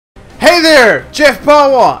Hey there,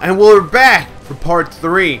 Jeffpawa, and we're back for part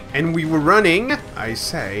 3. And we were running, I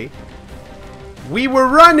say, we were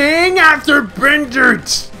running after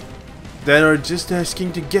benders that are just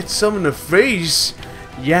asking to get some in the face.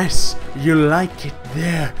 Yes, you like it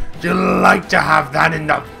there. You like to have that in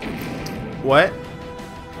the... What?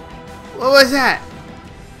 What was that?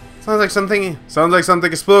 Sounds like something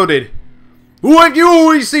exploded. What you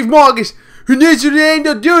always say, Marcus? Who needs to end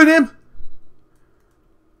up doing him?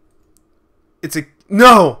 It's a...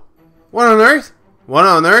 No! What on earth? What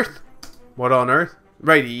on earth? What on earth?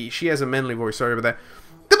 Right, she has a manly voice, sorry about that.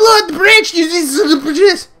 The blood bridge! You see the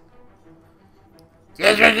bridges!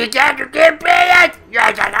 Can't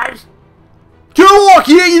walk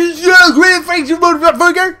here, you great face, you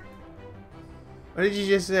motherfucker! What did you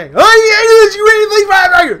just say? Oh, you great face,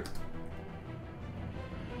 motherfucker!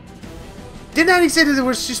 Didn't Annie say that there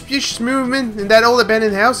was suspicious movement in that old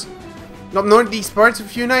abandoned house? Up northeast parts of a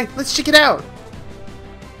few nights? Let's check it out!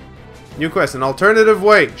 New quest, an alternative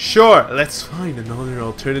way. Sure, let's find another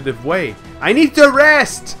alternative way. I need to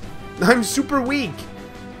rest! I'm super weak.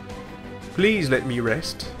 Please let me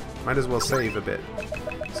rest. Might as well save a bit.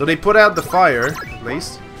 So they put out the fire, at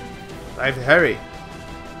least. I have to hurry.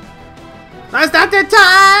 That's not the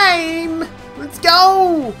time! Let's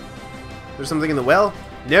go! There's something in the well?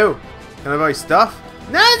 No. Can I buy stuff?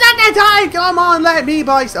 No, it's not the time! Come on, let me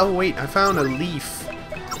buy stuff. Oh wait, I found a leaf.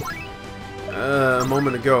 A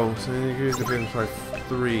moment ago. So here's the business part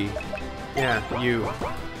 3. Yeah, you.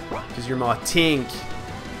 Because you're my tink.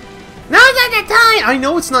 No, it's not the time! I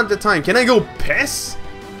know it's not the time. Can I go piss?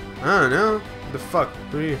 I don't know. What the fuck?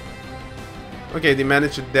 Okay, they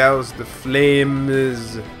managed to douse the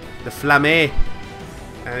flames. The flamme.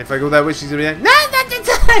 And if I go that way, she's gonna be like, no, it's not the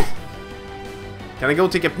time! Can I go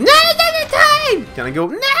take a... No, it's not the time! Can I go...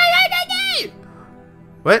 No, it's not the time!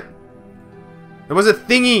 What? There was a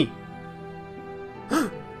thingy!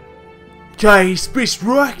 Guys, space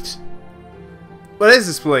rocked! What is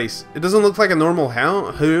this place? It doesn't look like a normal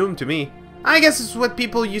home to me. I guess it's what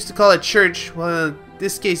people used to call a church. Well,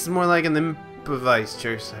 this case is more like an improvised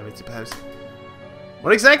church, I would suppose.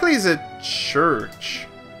 What exactly is a church?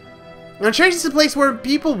 A church is a place where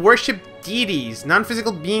people worship deities,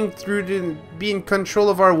 non-physical beings through to be in control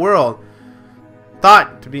of our world.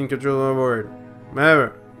 Thought to be in control of our world.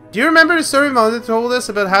 Whatever. Do you remember the story Mother told us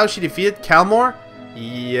about how she defeated Calmore?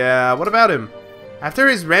 Yeah, what about him? After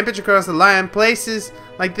his rampage across the land, places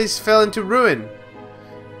like this fell into ruin.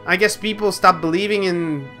 I guess people stopped believing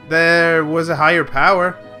in there was a higher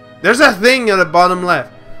power. There's a thing at the bottom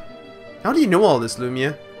left. How do you know all this,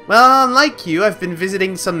 Lumia? Well, unlike you, I've been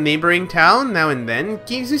visiting some neighboring town now and then.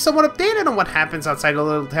 Keeps me somewhat updated on what happens outside a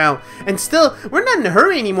little town. And still, we're not in a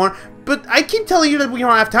hurry anymore, but I keep telling you that we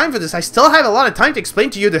don't have time for this. I still have a lot of time to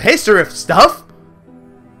explain to you the history of stuff.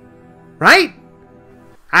 Right?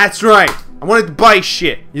 That's right. I wanted to buy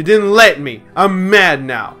shit. You didn't let me. I'm mad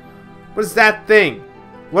now. What is that thing?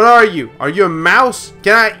 What are you? Are you a mouse?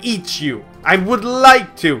 Can I eat you? I would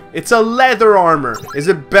like to. It's a leather armor. Is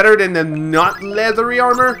it better than the not leathery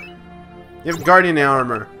armor? You have guardian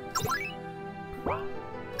armor.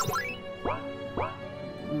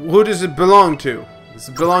 Who does it belong to? Does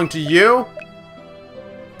it belong to you?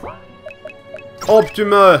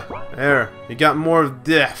 Optima. There. You got more of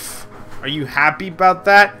death. Are you happy about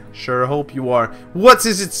that? Sure hope you are. What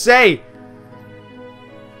does it say?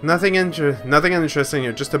 Nothing interesting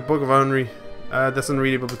here. Just a book of that's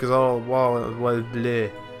unreadable because all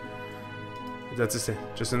bleh. That's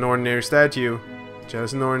just an ordinary statue.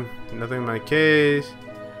 Just an nothing in my case.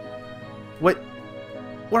 What?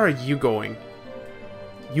 Where are you going?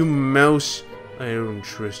 You mouse. I don't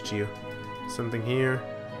trust you. Something here.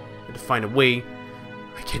 I have to find a way.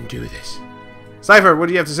 I can do this. Cypher, what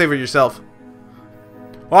do you have to say for yourself?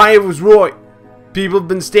 I was right. People have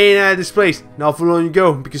been staying out of this place. Not for long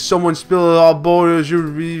ago, because someone spilled all borders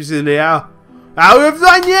recently out of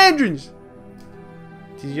the entrance.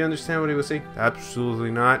 Did you understand what he was saying? Absolutely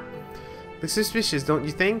not. Looks suspicious, don't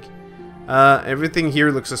you think? Everything here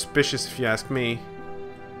looks suspicious if you ask me.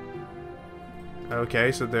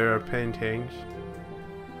 Okay, so there are paintings.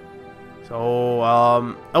 So,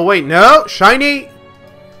 oh wait, no! Shiny!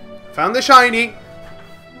 Found the shiny!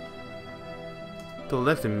 To the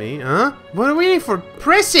left of me, huh? What are we waiting for?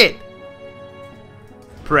 Press it!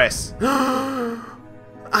 Press. I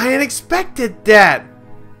had expected that!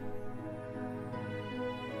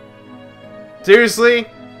 Seriously?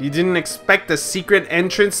 You didn't expect a secret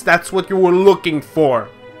entrance? That's what you were looking for.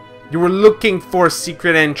 You were looking for a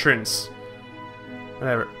secret entrance.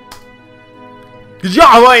 Whatever. Good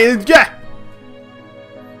job,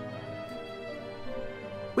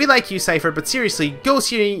 We like you, Cypher, but seriously, go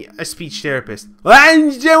see a speech therapist. I'm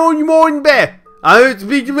doing more than bad. I have to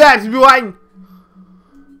speak to everyone.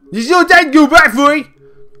 There's no time to go back for it.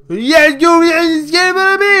 Yeah, go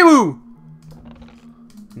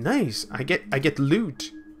nice. I get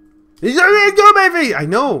loot. I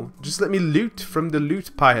know. Just let me loot from the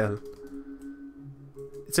loot pile.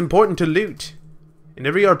 It's important to loot. In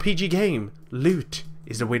every RPG game, loot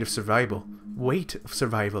is the weight of survival. Weight of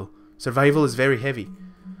survival. Survival is very heavy.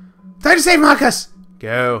 Time to save Marcus!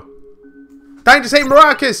 Go. Time to save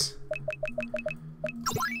Marcus!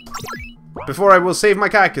 Before I will save my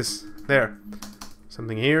carcass. There.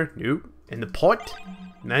 Something here? Nope. In the pot?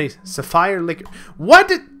 Nice. Sapphire liquor. What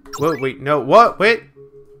did... Whoa, wait, no. What? Wait.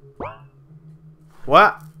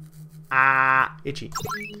 What? Ah, itchy.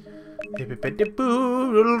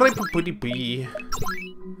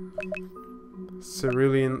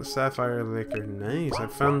 Cerulean sapphire liquor. Nice. I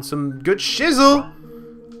found some good shizzle.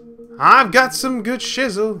 I've got some good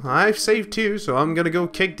shizzle. I've saved 2, so I'm gonna go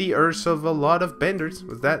kick the earth of a lot of benders.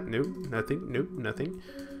 Was that? Nope. Nothing. Nope. Nothing.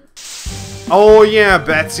 Oh yeah,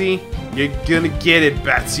 Batsy. You're gonna get it,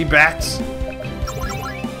 Batsy Bats.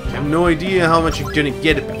 I have no idea how much you're gonna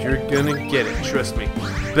get it, but you're gonna get it. Trust me.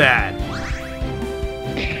 Bad.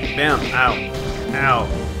 Bam. Ow. Ow.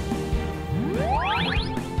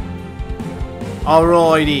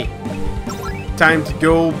 Alrighty. Time to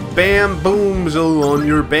go bamboozle on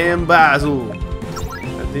your bambazzle.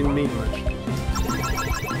 That didn't mean much.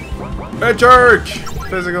 A jerk!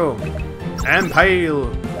 Physical. And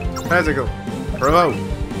pale. Physical. Bravo.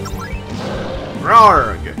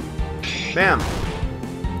 Rarg. Bam.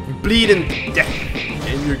 You bleeding to death.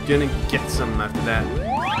 And you're gonna get some after that.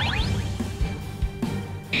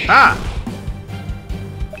 Ah!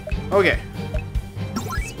 Okay.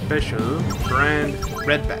 Special brand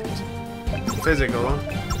red bat. Physical.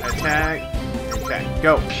 Attack.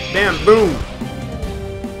 Go. Bam. Boom.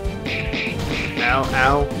 Ow.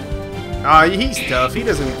 Ow. Aw, he's tough. He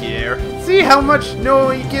doesn't care. See how much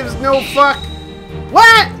he gives no fuck?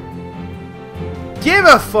 What? Give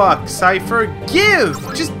a fuck, Cypher. Give.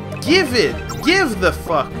 Just give it. Give the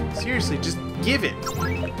fuck. Seriously, just give it.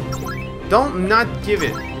 Don't not give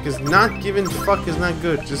it. Because not giving fuck is not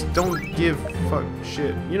good. Just don't give fuck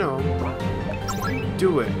shit. You know.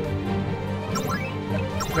 Do it.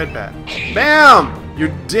 Red bat. Bam!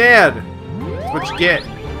 You're dead. That's what you get.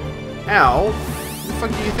 Ow. Who the fuck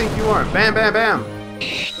do you think you are? Bam, bam, bam.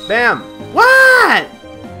 Bam. What?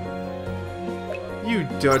 You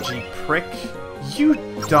dodgy prick. You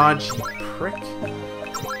dodgy prick.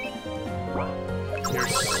 You're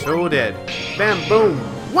so dead. Bam, boom.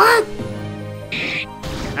 What?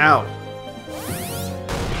 Ow.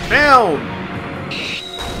 Bam!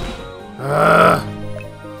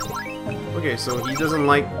 Okay, so he doesn't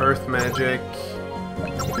like earth magic.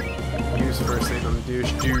 Use first aid on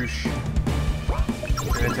douche.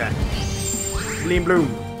 And attack. Bleem bloom.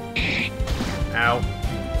 Ow.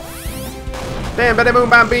 Bam, bada boom,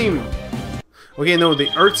 bam, beam. Okay, no, the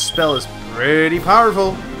earth spell is pretty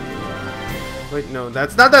powerful. Wait, no,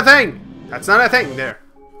 that's not the thing! That's not a thing! There.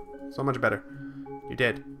 So much better. You're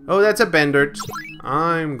dead. Oh, that's a Bendert.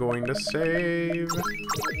 I'm going to save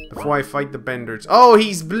before I fight the Benders. Oh,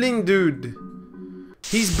 he's blind, dude.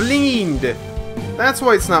 He's blind. That's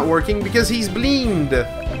why it's not working, because he's blind.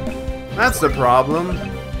 That's the problem.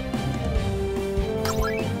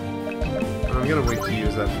 I'm gonna wait to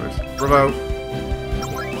use that first. Bravo.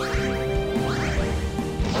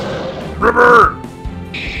 Rubber.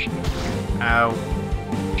 Ow.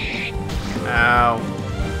 Ow.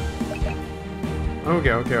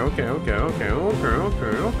 Okay.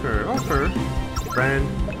 Brand.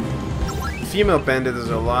 The female bandit is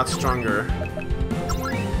a lot stronger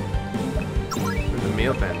than the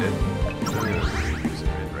male bandit. I'm gonna use it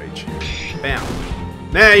in rage. Bam.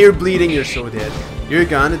 Nah, you're bleeding, you're so dead. You're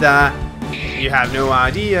gonna die. You have no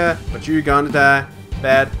idea, but you're gonna die.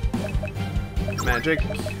 Bad. Magic.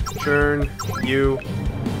 Churn. You.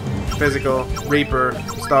 Physical. Reaper.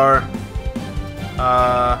 Star.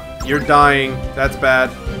 You're dying. That's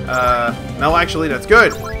bad. No, actually, that's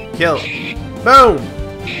good. Kill. Boom!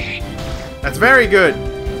 That's very good.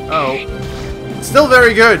 Uh-oh. It's still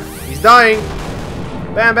very good. He's dying.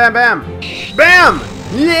 Bam, bam, bam. Bam!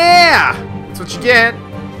 Yeah! That's what you get.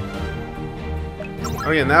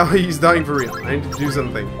 Oh yeah, now he's dying for real. I need to do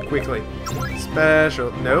something. Quickly.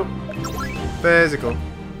 Special. Nope. Physical.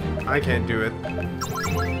 I can't do it.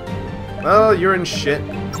 Well, you're in shit.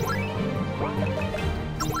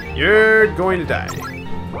 You're going to die.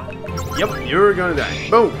 Yep, you're going to die.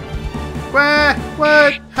 Boom. What?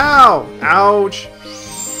 What? How? Ouch.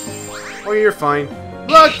 Oh, you're fine.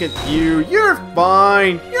 Look at you. You're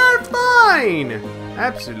fine. You're fine.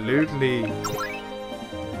 Absolutely.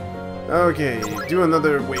 Okay, do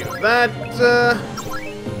another wave of that.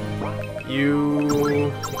 You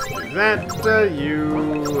do that.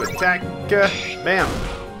 You attack. Bam.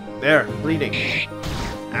 There, bleeding.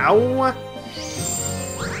 Ow.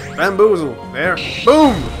 Bamboozle. There.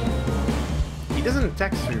 Boom. He doesn't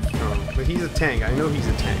attack too strong, but he's a tank. I know he's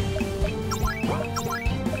a tank.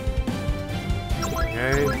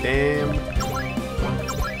 Okay, damn.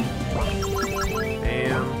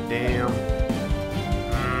 Damn.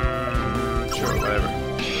 Sure, whatever.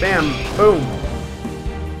 Bam! Boom!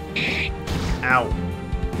 Ow.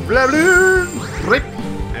 Blah blah! Rip!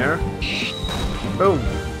 There. Boom.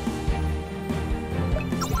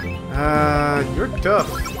 You're tough.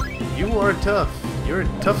 You are tough. You're a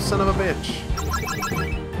tough son of a bitch.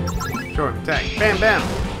 Sure, attack. Bam, bam!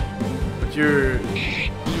 But you're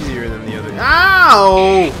easier than the other.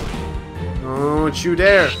 Ow! Don't you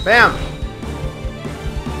dare! Bam!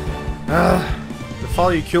 The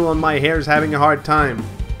follicle on my hair is having a hard time.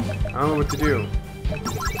 I don't know what to do.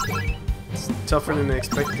 It's tougher than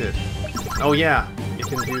expected. Oh yeah, you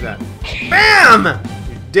can do that. BAM!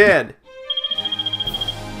 You're dead.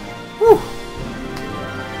 Whew.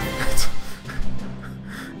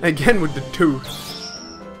 Again with the tooth.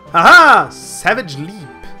 Haha! Savage Leap.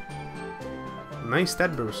 Nice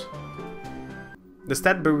stat boost. The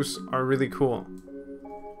stat boosts are really cool.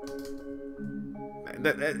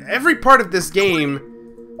 Every part of this game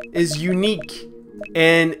is unique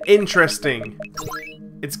and interesting.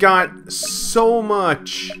 It's got so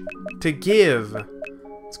much to give.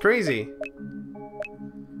 It's crazy.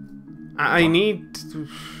 I need to...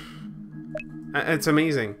 It's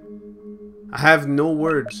amazing. I have no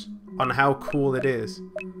words on how cool it is.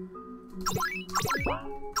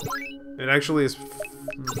 It actually is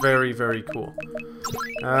very, very cool.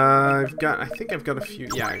 I think I've got a few.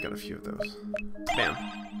 Yeah, I got a few of those. Bam.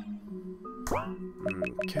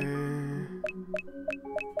 Okay.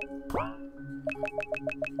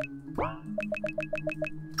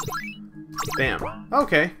 Bam.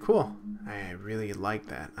 Okay, cool. I really like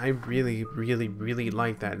that. I really, really, really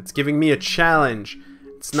like that. It's giving me a challenge.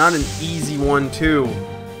 It's not an easy one too.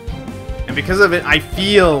 And because of it, I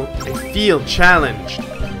feel challenged.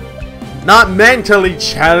 Not mentally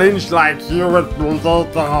challenged like you would,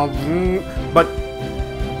 but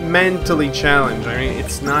mentally challenged. I mean,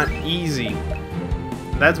 it's not easy.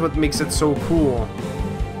 That's what makes it so cool.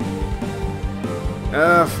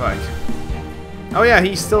 Fuck. Oh yeah,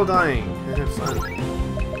 he's still dying. Fun.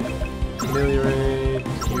 Ameliorate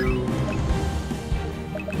you.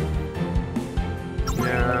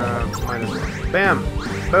 Yeah, might as well. Bam!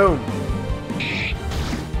 Boom! I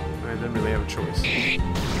didn't really have a choice.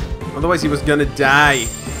 Otherwise he was gonna die.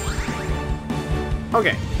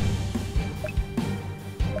 Okay.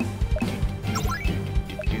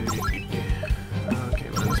 Okay,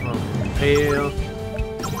 might as well. Pale.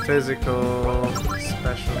 Physical.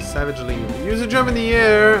 Special. Savage Leap. Use a jump in the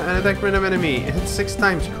air and attack random enemy. It hits 6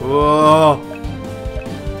 times. Cool.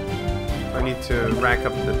 I need to rack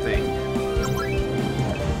up the thing.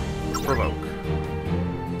 Provoke.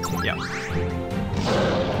 Yeah.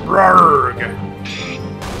 Rarg!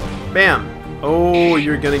 Bam! Oh,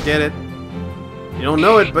 you're gonna get it. You don't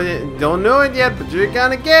know it, but don't know it yet, but you're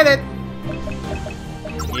gonna get it.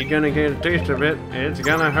 You're gonna get a taste of it. It's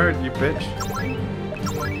gonna hurt you, bitch.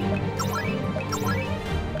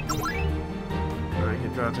 Alright, you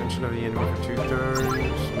draw attention of the enemy for 2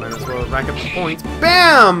 turns. Might as well rack up the points.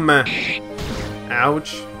 Bam!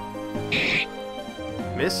 Ouch.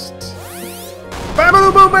 Missed. Bam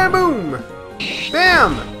boom boom bam boom!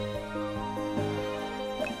 Bam!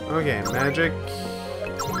 Okay, magic.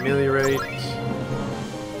 Ameliorate.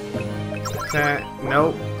 Attack.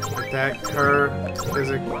 Nope. Attack her.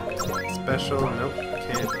 Physical. Special. Nope.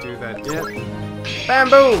 Can't do that yet. Bam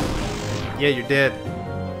boom! Yeah, you're dead.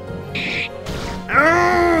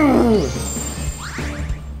 Ow!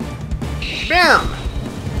 Bam!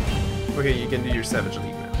 Okay, you can do your Savage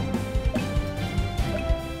Leap now.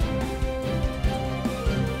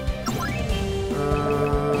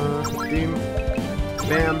 Beam.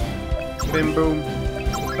 Bam. Bim boom.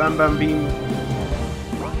 Bam bam beam.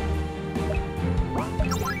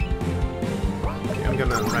 Okay, I'm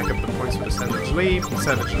gonna rack up the points for the Savage Leap.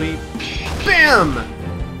 Savage Leap. Bam!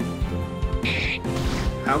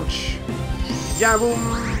 Ouch. Yeah, boom.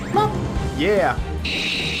 Yeah.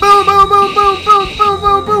 Boom, boom, boom, boom, boom, boom,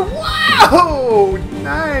 boom, boom. Wow!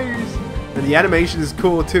 Nice! And the animation is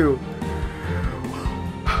cool too.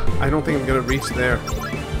 I don't think I'm gonna reach there.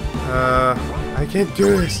 I can't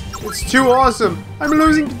do this. It's too awesome. I'm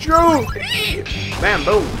losing control. Bam,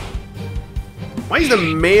 boom. Why is the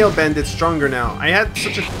male bandit stronger now? I had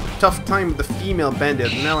such a tough time with the female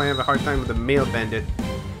bandit, and now I have a hard time with the male bandit.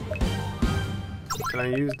 Can I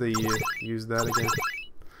use that again?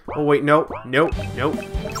 Oh wait, no, nope.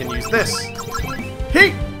 I can use this.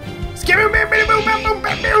 Hey!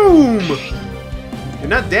 Boom! You're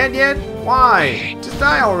not dead yet? Why? Just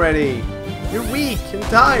die already. You're weak and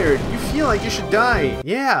tired. You feel like you should die.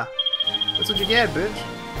 Yeah. That's what you get, bitch.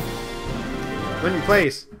 Let me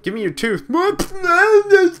place. Give me your tooth.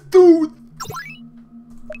 Tooth.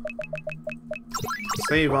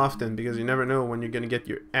 Save often because you never know when you're gonna get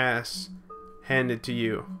your ass handed to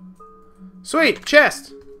you. Sweet!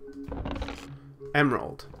 Chest!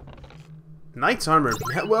 Emerald. Knight's armor.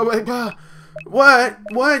 What?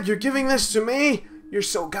 What? You're giving this to me? You're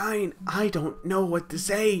so kind. I don't know what to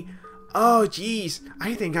say. Oh, jeez.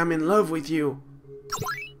 I think I'm in love with you.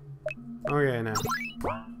 Okay, now.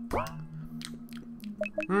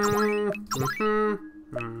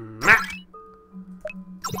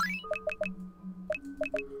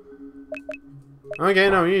 Okay,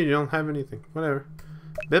 no, you don't have anything. Whatever.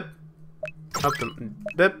 Bip.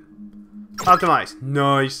 Bip. Optimize.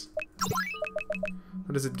 Nice.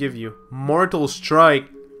 What does it give you? Mortal Strike.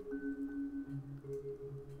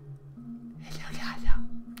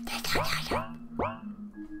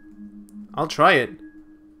 I'll try it.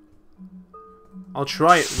 I'll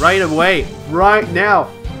try it right away. Right now.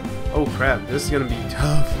 Oh crap, this is gonna be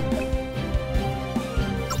tough.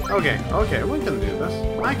 Okay, we can do this.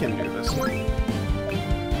 I can do this.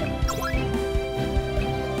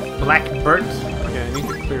 Black Burt. Okay, I need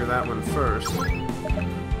to clear that one first.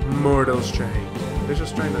 Mortal Strike. Vicious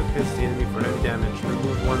Strike that hits the enemy for heavy damage.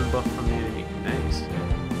 Remove one buff from the enemy. Nice.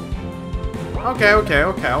 Okay.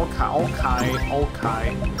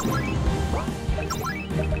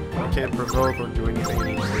 I can't provoke or do anything.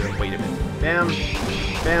 I need to wait a minute. Bam.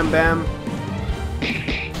 Bam, bam.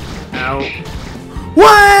 Ow.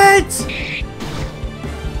 What?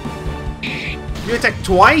 You attacked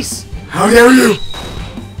twice? How dare you?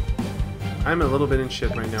 I'm a little bit in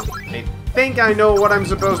shit right now. I think I know what I'm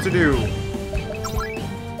supposed to do.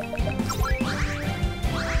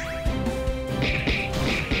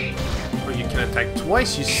 Oh, you can attack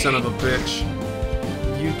twice, you son of a bitch.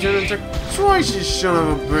 You can attack twice, you son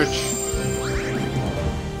of a bitch.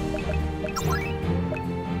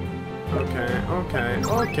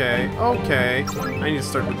 Okay. I need to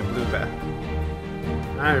start with the blue bat.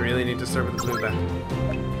 I really need to start with the blue bat.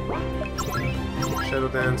 Shadow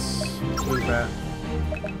Dance, blue bat.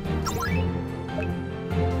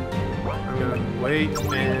 I'm gonna wait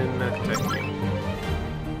and attack you.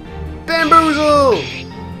 Bamboozle!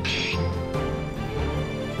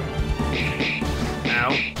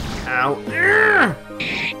 Ow.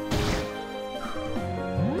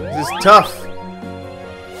 This is tough. I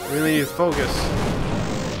really need to focus.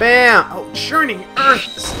 Bam! Oh, Churning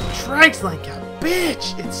Earth strikes like a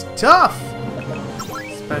bitch! It's tough!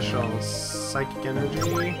 Special Psychic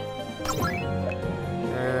Energy.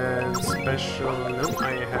 And special... Nope,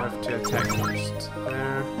 I have to attack first.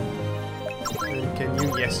 There. And can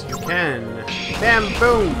you? Yes, you can. Bam!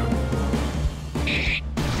 Boom!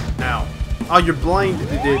 Ow. Oh, you're blinded.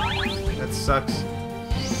 That sucks.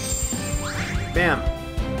 Bam!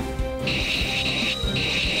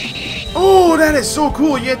 Oh, that is so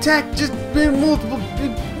cool! You attack just multiple...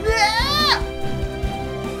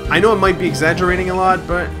 I know it might be exaggerating a lot,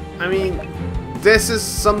 but, I mean, this is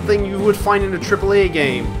something you would find in a AAA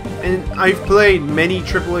game. And I've played many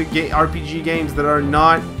AAA RPG games that are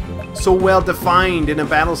not so well defined in a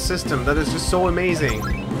battle system. That is just so amazing.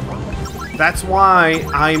 That's why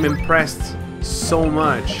I'm impressed so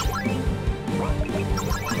much.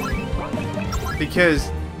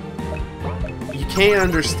 Because you can't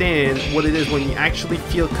understand what it is when you actually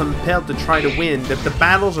feel compelled to try to win, that the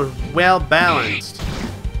battles are well balanced.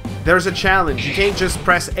 There's a challenge. You can't just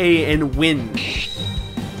press A and win.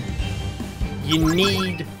 You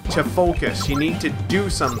need to focus. You need to do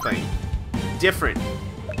something different.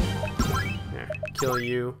 There, kill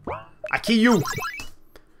you. I kill you!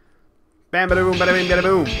 Bam, bada boom, bada bing, bada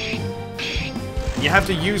boom. You have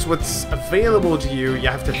to use what's available to you. You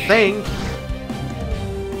have to think.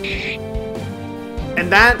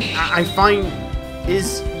 And that, I find,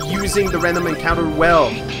 is using the random encounter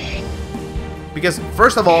well. Because,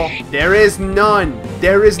 first of all, there is none.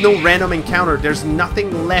 There is no random encounter. There's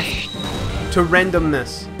nothing left to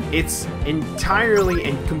randomness. It's entirely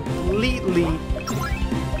and completely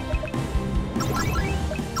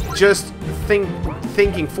just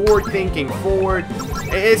thinking forward,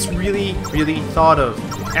 It's really, really thought of.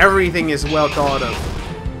 Everything is well thought of.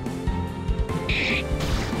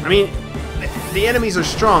 I mean, the enemies are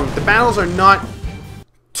strong. The battles are not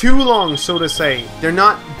too long, so to say. They're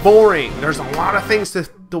not boring. There's a lot of things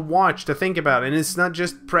to watch, to think about, and it's not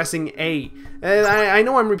just pressing A. And I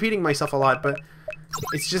know I'm repeating myself a lot, but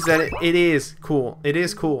it's just that it is cool. It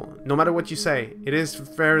is cool. No matter what you say, it is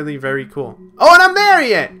fairly very cool. Oh, and I'm there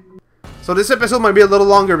yet! So this episode might be a little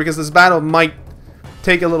longer because this battle might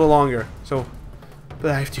take a little longer. So,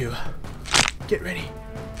 but I have to get ready.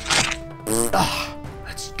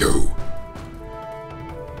 Let's go.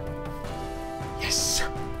 Yes.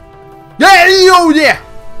 Yeah, oh yeah.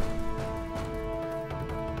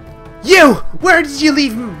 You! Where did you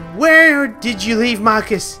leave? Where did you leave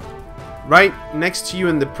Marcus? Right next to you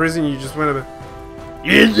in the prison. You just went about.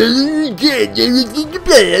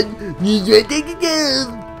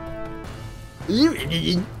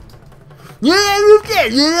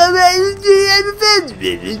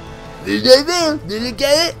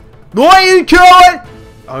 Boy, you kill it!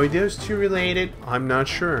 Are those two related? I'm not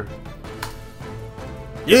sure.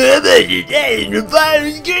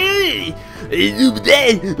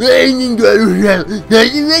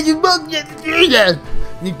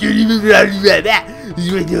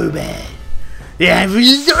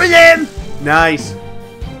 Nice.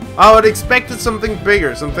 I would expected something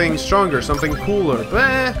bigger, something stronger, something cooler,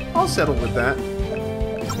 but I'll settle with that.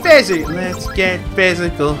 Physical. Let's get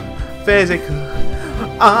physical. Physical.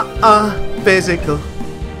 Physical.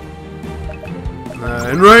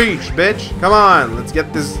 Enrage, bitch. Come on, let's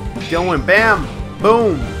get this going. Bam.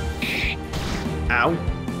 Boom. Ow.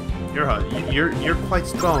 You're hot. You're quite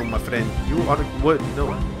strong, my friend. You are what?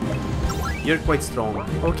 No. You're quite strong.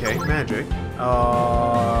 Okay, magic.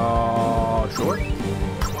 Sure.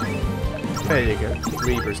 Very good.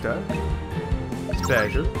 Reaper stuff.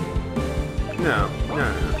 Special. No.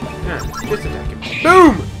 Just attack him.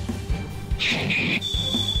 Boom!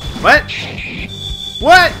 What?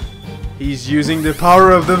 What? He's using the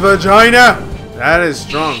power of the vagina! That is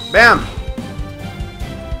strong. Bam!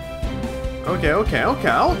 Okay.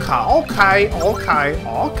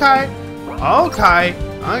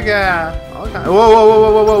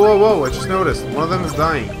 Whoa. I just noticed. One of them is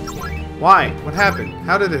dying. Why? What happened?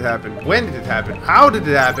 How did it happen? When did it happen? How did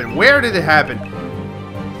it happen? Where did it happen?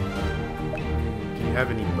 Do you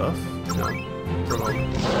have any buff? No. Provoke.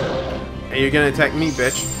 Hey, you're gonna attack me,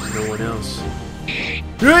 bitch. No one else.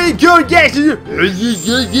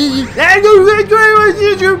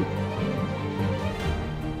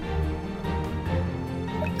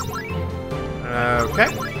 Okay.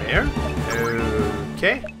 There.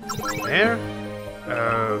 Okay. There.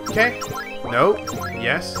 Okay. No.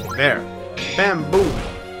 Yes. There. Bam. Boom.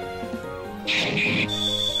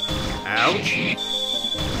 Ouch.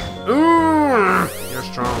 Ooh. You're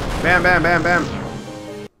strong. Bam.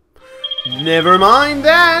 Never mind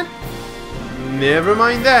that.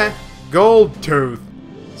 Gold tooth.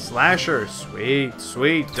 Slasher.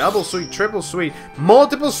 Sweet. Double sweet. Triple sweet.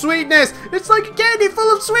 Multiple sweetness. It's like a candy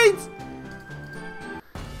full of sweets.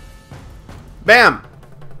 Bam.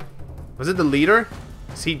 Was it the leader?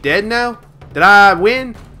 Is he dead now? Did I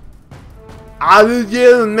win? I was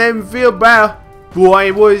yelling, made me feel bad. Boy,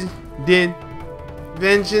 it was dead.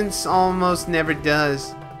 Vengeance almost never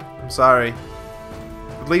does. I'm sorry.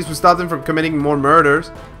 At least we stopped him from committing more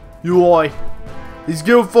murders. You boy. He's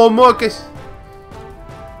good for Marcus.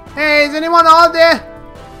 Hey, is anyone out there?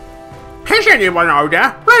 Is anyone out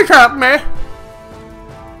there? Please help me.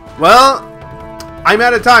 Well, I'm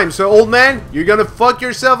out of time, so old man, you're gonna fuck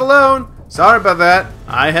yourself alone. Sorry about that.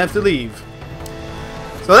 I have to leave.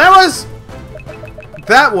 So that was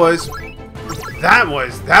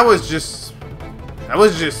just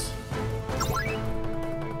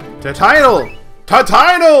the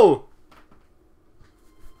title.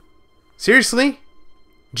 Seriously?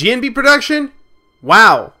 GNB production?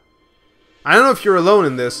 Wow. I don't know if you're alone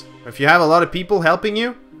in this, if you have a lot of people helping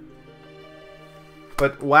you,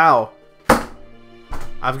 but wow.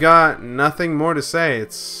 I've got nothing more to say.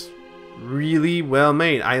 It's really well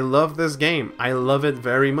made. I love this game. I love it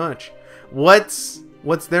very much. What's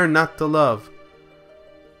there not to love?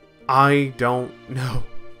 I don't know.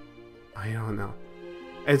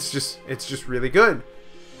 It's just really good.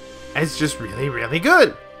 It's just really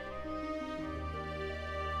good.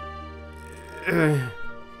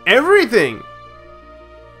 Everything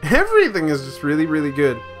is just really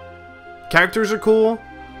good. Characters are cool.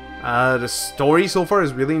 The story so far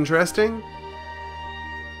is really interesting.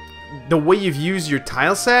 The way you've used your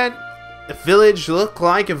tile set, the village look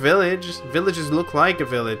like a village. Villages look like a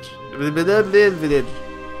village.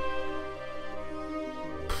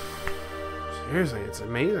 Seriously, it's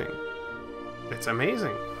amazing. It's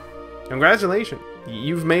amazing. Congratulations.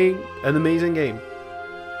 You've made an amazing game.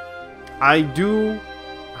 I do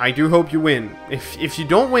hope you win. If you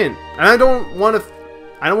don't win, and I don't want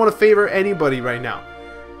to favor anybody right now.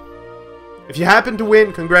 If you happen to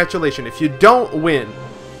win, congratulations. If you don't win,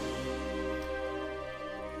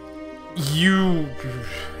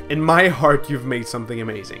 in my heart, you've made something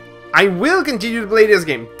amazing. I will continue to play this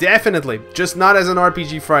game, definitely, just not as an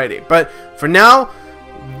RPG Friday. But for now,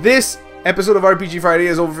 this episode of RPG Friday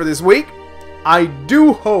is over for this week. I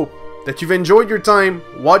do hope that you've enjoyed your time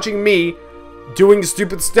watching me doing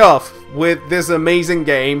stupid stuff with this amazing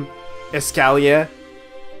game, Escalia.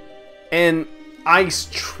 And I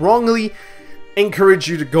strongly encourage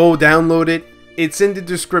you to go download it. It's in the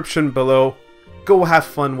description below. Go have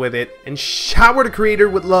fun with it and shower the creator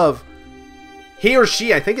with love. He or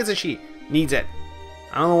she, I think it's a she, needs it.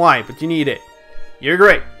 I don't know why, but you need it. You're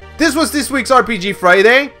great. This was this week's RPG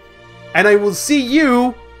Friday, and I will see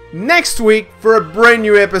you next week for a brand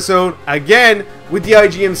new episode, again with the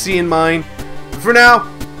IGMC in mind. For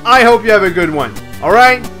now, I hope you have a good one.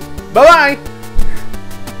 Alright? Bye-bye!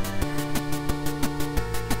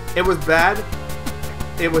 It was bad.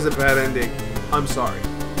 It was a bad ending. I'm sorry.